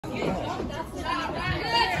Let's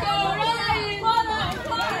go, Ryan!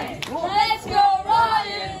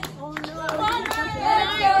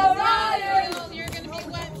 Let's go, Ryan! You're going to be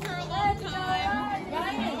wet for a long time.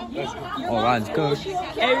 Oh, Ryan's coach.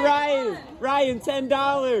 Hey, Ryan! Ryan,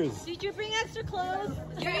 $10. Did you bring extra clothes?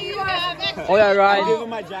 Here you have extra. Oh, yeah, I'll Ryan. give him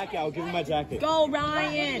my jacket. I'll give him my jacket. Go,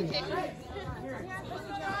 Ryan!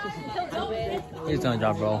 He's done a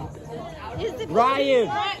job, bro. Ryan!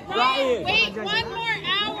 Ryan, wait 1 more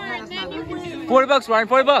hour and then you can do it. $40, Ryan,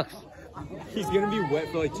 $40. He's gonna be wet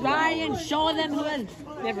for like 2 hours. Ryan, show them who has...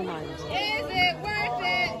 Never mind. Is it worth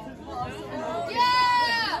it? Yeah!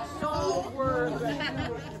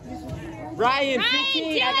 Ryan,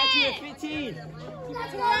 15. I got you at 15. Who else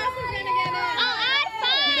is going to get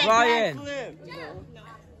it? Ryan.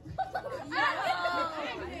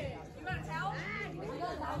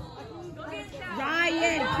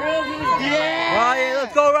 Ryan, prove who's Yeah! Ryan,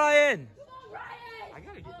 let's go, Ryan.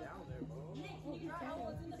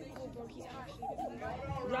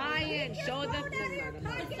 Ryan, show them.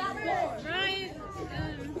 Ryan.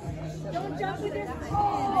 Don't jump with your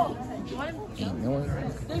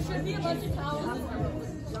There should be a bunch of towels.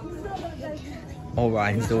 Oh,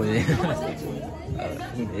 Ryan's doing it.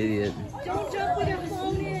 He's an idiot. Don't jump with your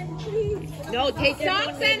phone in, please. No, take your Socks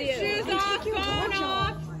phone and video. shoes off, phone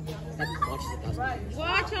off.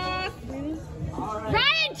 Watch off.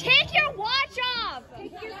 Ryan, take your watch off!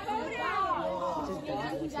 Take your phone out!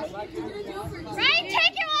 Ryan,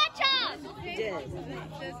 take your watch off!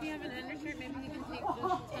 Does he have an undershirt? Maybe he can take the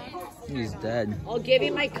top. He's dead. I'll give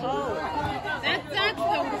you my coat. That's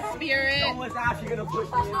the spirit. Someone's actually gonna push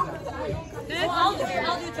me in there. That's I'll the spirit.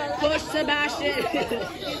 do Charlie. Push Sebastian.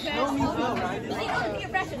 Oh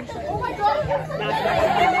my god! Not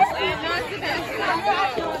Sebastian.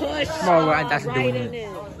 Push. Come on, Ryan, that's right doing in it.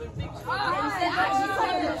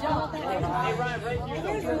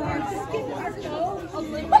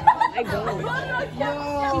 I go.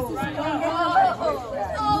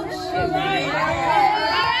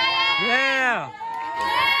 Yeah.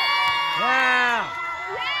 Yeah.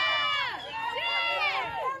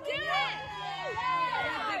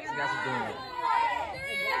 You guys are doing it.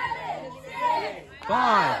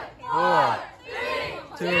 5, 4,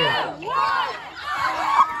 2.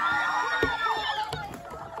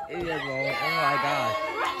 Idiot, bro. Oh my gosh.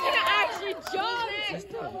 Actually,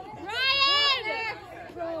 Ryan!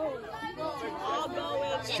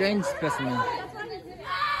 Strange specimen.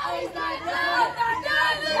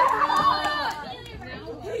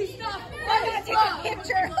 Take a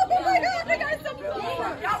picture! Oh my god, I got some people!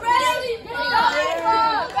 Y'all ready?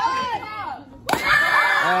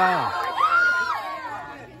 Yeah.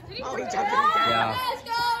 Oh, he jumped in the Yeah. Let's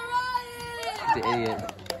go, Ryan! He's an idiot.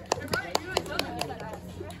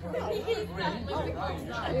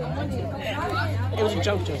 It was a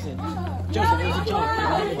joke, Joseph. Joseph, it was a joke.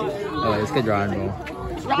 Oh, let's get Ryan, bro.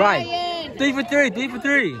 Ryan! 3 for 3, 3 for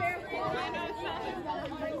 3.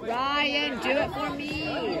 Ryan, do it for me.